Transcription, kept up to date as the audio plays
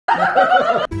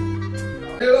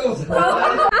Hello.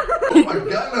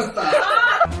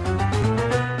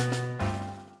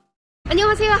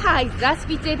 안녕하세요. Hai,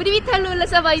 здравствуйте. Привет, hello,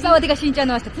 사와디가 신짜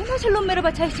나왔습니다. 샬롬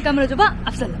메르바 차이시 가물어줘봐.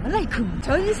 압살람 알라이쿰.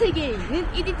 전 세계에 있는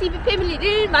EDTV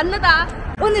패밀리를 만나다.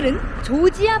 오늘은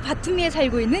조지아 바투미에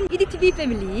살고 있는 EDTV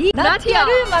패밀리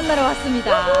나티아를 만나러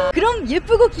왔습니다. 그럼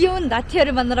예쁘고 귀여운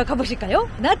나티아를 만나러 가보실까요?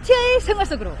 나티아의 생활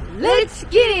속으로 Let's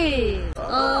get it.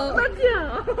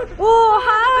 나티아. 오,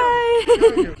 하이.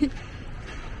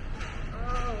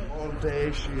 All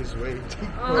day she is waiting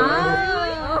for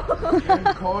me and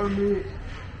call me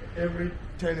every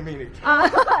 10 minutes.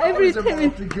 Every 10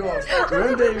 minutes.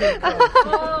 When they will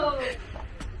come.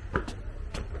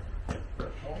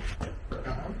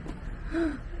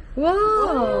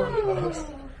 Wow.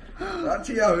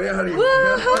 Natia, where are you?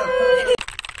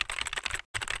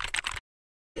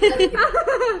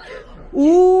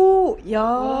 오, 야.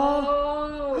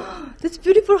 That's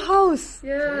beautiful house.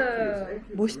 Yeah.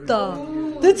 멋있다.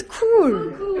 That's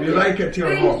cool. You like it,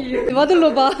 your home?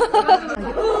 마들로 봐.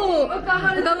 오,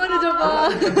 가만히 줘봐.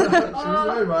 She's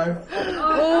my wife.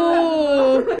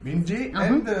 오. Minji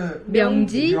and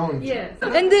명지. Yes.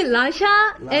 And 라샤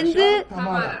and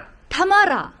Tamara.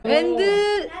 타마라 and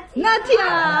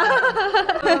나티아.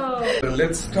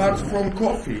 Let's start from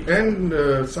coffee and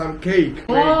some cake.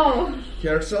 Wow.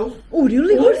 Herself Oh,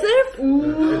 really? Herself?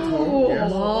 at home.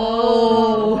 Yes.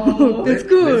 Wow. That's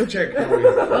good. Let's check for you.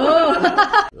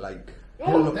 Like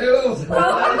hello.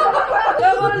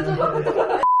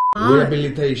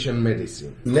 Rehabilitation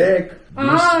medicine. Neck,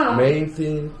 this main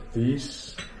thing,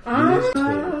 this thing.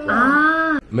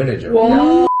 Manager.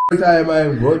 Wow. Every time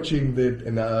I'm watching that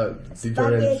and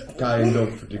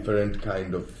different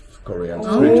kind of Korean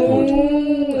street food.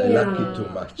 I like it too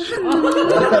much.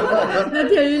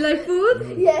 나티아, you like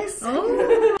food? Yes.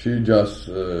 Oh. She just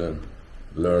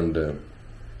learned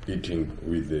eating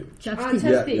with the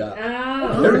Chopstick. yeah.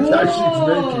 Every time she's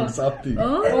making something.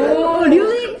 Oh,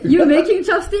 really? You making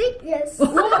chopstick? Yes.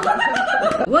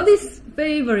 What is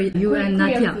favorite you and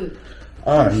Natia?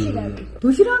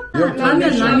 도시락?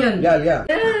 라면. Yeah.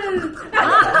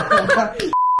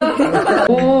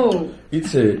 Oh.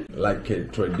 It's like a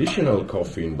traditional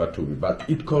coffee in Batumi, but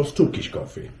it calls Turkish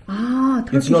coffee.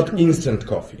 Turkish It's not coffee. instant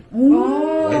coffee.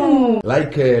 Oh.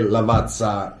 Like a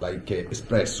lavazza, like a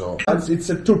espresso. It's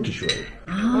a Turkish way.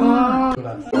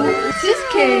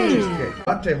 Cheesecake.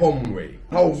 But a home way.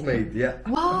 House-made, yeah.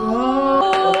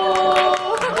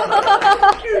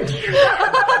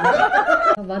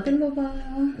 마들로 봐.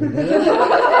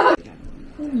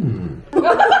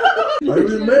 I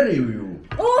will marry you.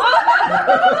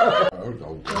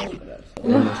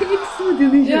 Cake so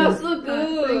delicious. Yeah, so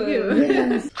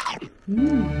good. Thank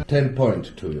you. 10 points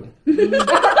to you.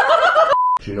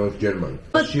 She knows German.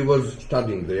 She was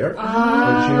studying there,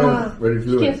 and she knows very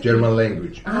fluent German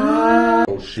language.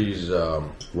 So she's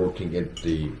working at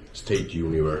the State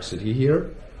University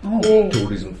here,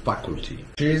 tourism faculty.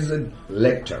 She's a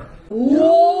lecturer.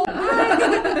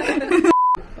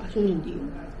 맛있는데요.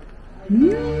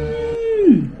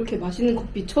 이렇게 맛있는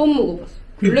커피 처음 먹어봤어.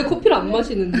 원래 커피를 안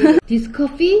마시는데. This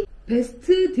coffee best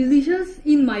delicious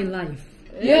in my life.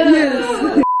 Yes.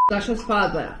 Naша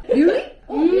spada. Really?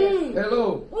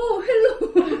 Hello. Oh, hello.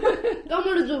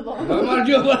 까물어줘봐.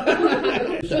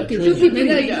 쇼티보리스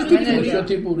manager.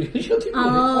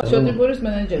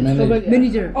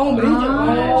 Manager. 어, 매니저.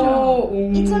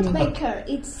 It's not baker,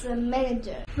 it's a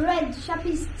manager. Bread shop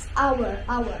is hour.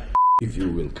 If you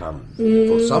will come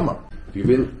for summer, we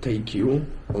will take you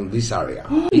on this area.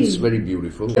 It's very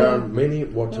beautiful. There are many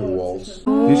water walls.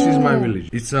 This is my village.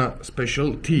 It's a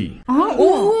special tea.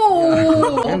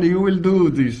 And you will do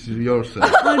this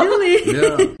yourself. Oh, really?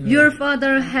 Yeah. Your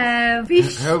father have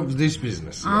fish? Have this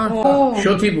business.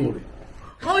 쇼티보리.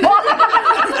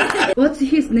 What's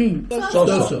his name?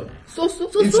 Soso.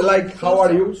 It's like, how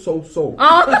are you? So.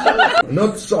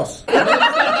 Not sauce.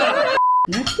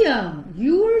 Natia,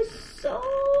 you're so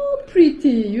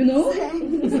pretty, you know?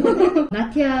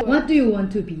 Natia, what do you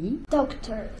want to be?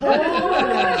 Doctor.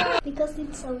 Because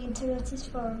it's so interesting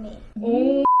for me.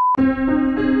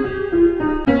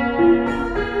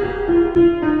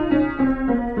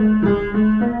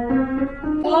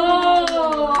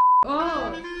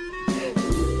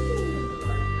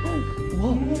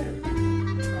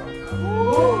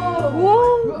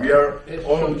 We are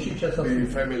all the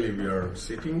family. We are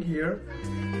sitting here.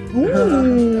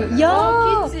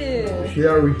 야,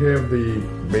 Here we have the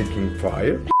making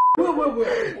fire.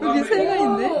 여기 새가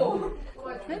있네.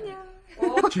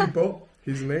 Chipo,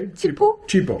 his name? 치포?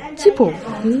 Chipo. 치포.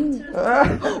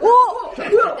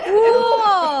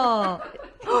 우와.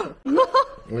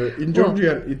 In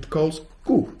Georgian, it calls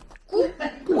ku.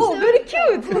 Oh, very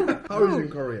cute. How is it in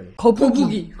Korean?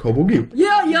 거북이. Kobugi.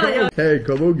 Yeah. Hey,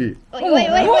 Kobugi.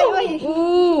 Wait.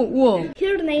 오, 우와.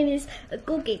 Her name is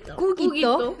Gugito.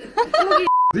 꾸기떠.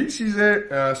 This is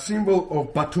a symbol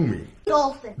of Batumi.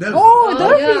 Dolphin. Oh,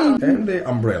 dolphin. And the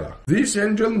umbrella. This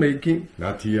angel making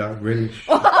Natia when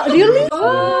Really?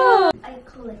 I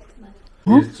collect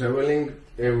money. is traveling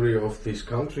every of these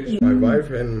countries. My wife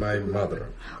and my mother.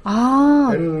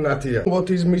 아. And Natia. What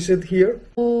is missing here?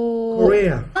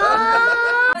 Korea.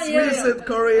 Missing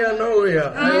Korea,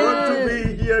 Korea. I want to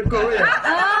be here, Korea.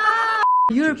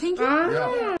 You're painting?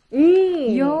 Yeah.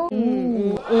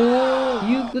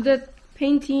 You good at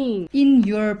painting. In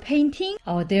your painting,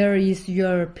 there is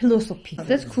your philosophy.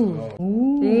 That's cool.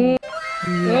 In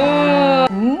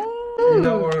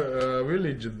our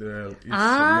village, it's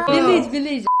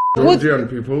Village. Georgian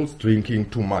people drinking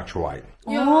too much wine.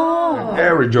 And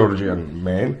every Georgian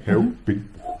man have big.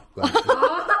 Like,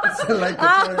 it's like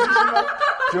a traditional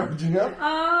Georgian.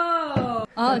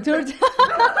 George.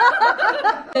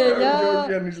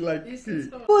 Georgian is like tea.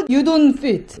 But you don't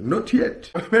fit. Not yet.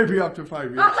 Maybe after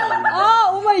 5 years.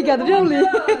 Oh my god, really?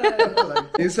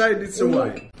 Inside it's a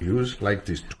wine. Use like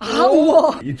this.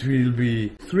 우와. It will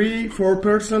be 3-4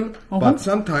 person, but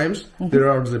sometimes there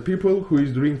are the people who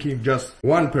is drinking just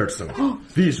one person.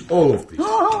 All of this.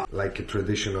 Like a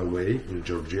traditional way in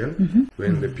Georgian,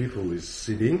 when the people is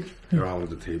sitting around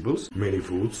the tables, many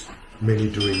foods, many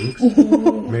drinks,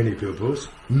 many peoples,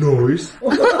 noise.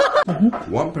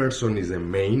 One person is a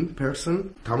main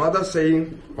person. Tamada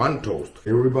saying one toast.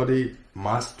 Everybody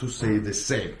must to say the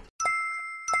same.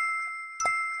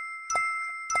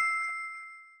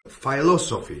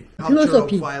 Philosophy.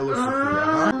 Philosophy. Cultural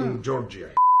philosophy in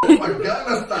Georgia. Oh my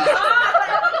God,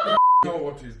 know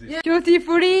what is this?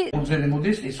 Duty-free.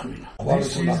 This is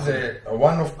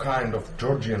one of kind of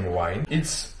Georgian wine.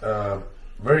 It's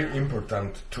very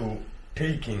important to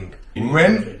taking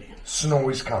when snow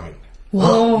is coming.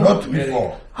 Not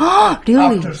before.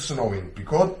 Really? After snowing,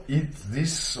 because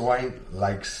this wine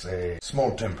likes a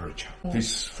small temperature.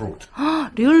 This fruit.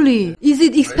 Really? Is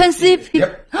it expensive?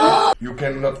 Yep. You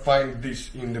cannot find this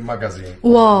in the magazine.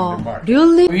 Wow. In the market.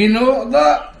 Really? We know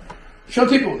the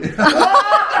shorty boy.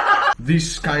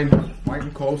 This kind of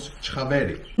wine calls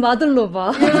chaveri.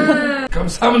 마들로바.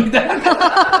 감사합니다.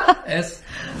 S.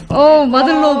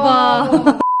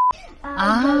 마들로바.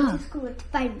 I go to school at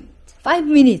 5 minutes. 5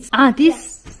 minutes.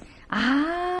 This.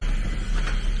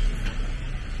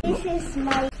 This is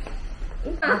my...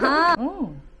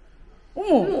 어머.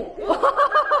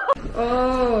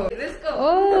 Let's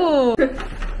go.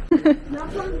 Not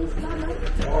from this mama.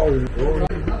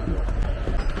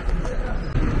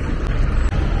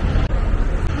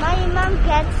 My mom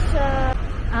gets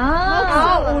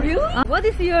오류? What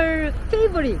is your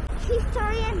favorite?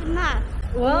 history and math.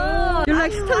 Wow. You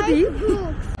like study?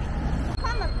 Books.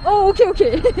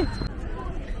 오케이.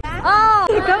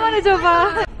 가만히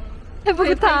줘봐. Have a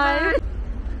good time.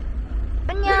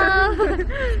 안녕.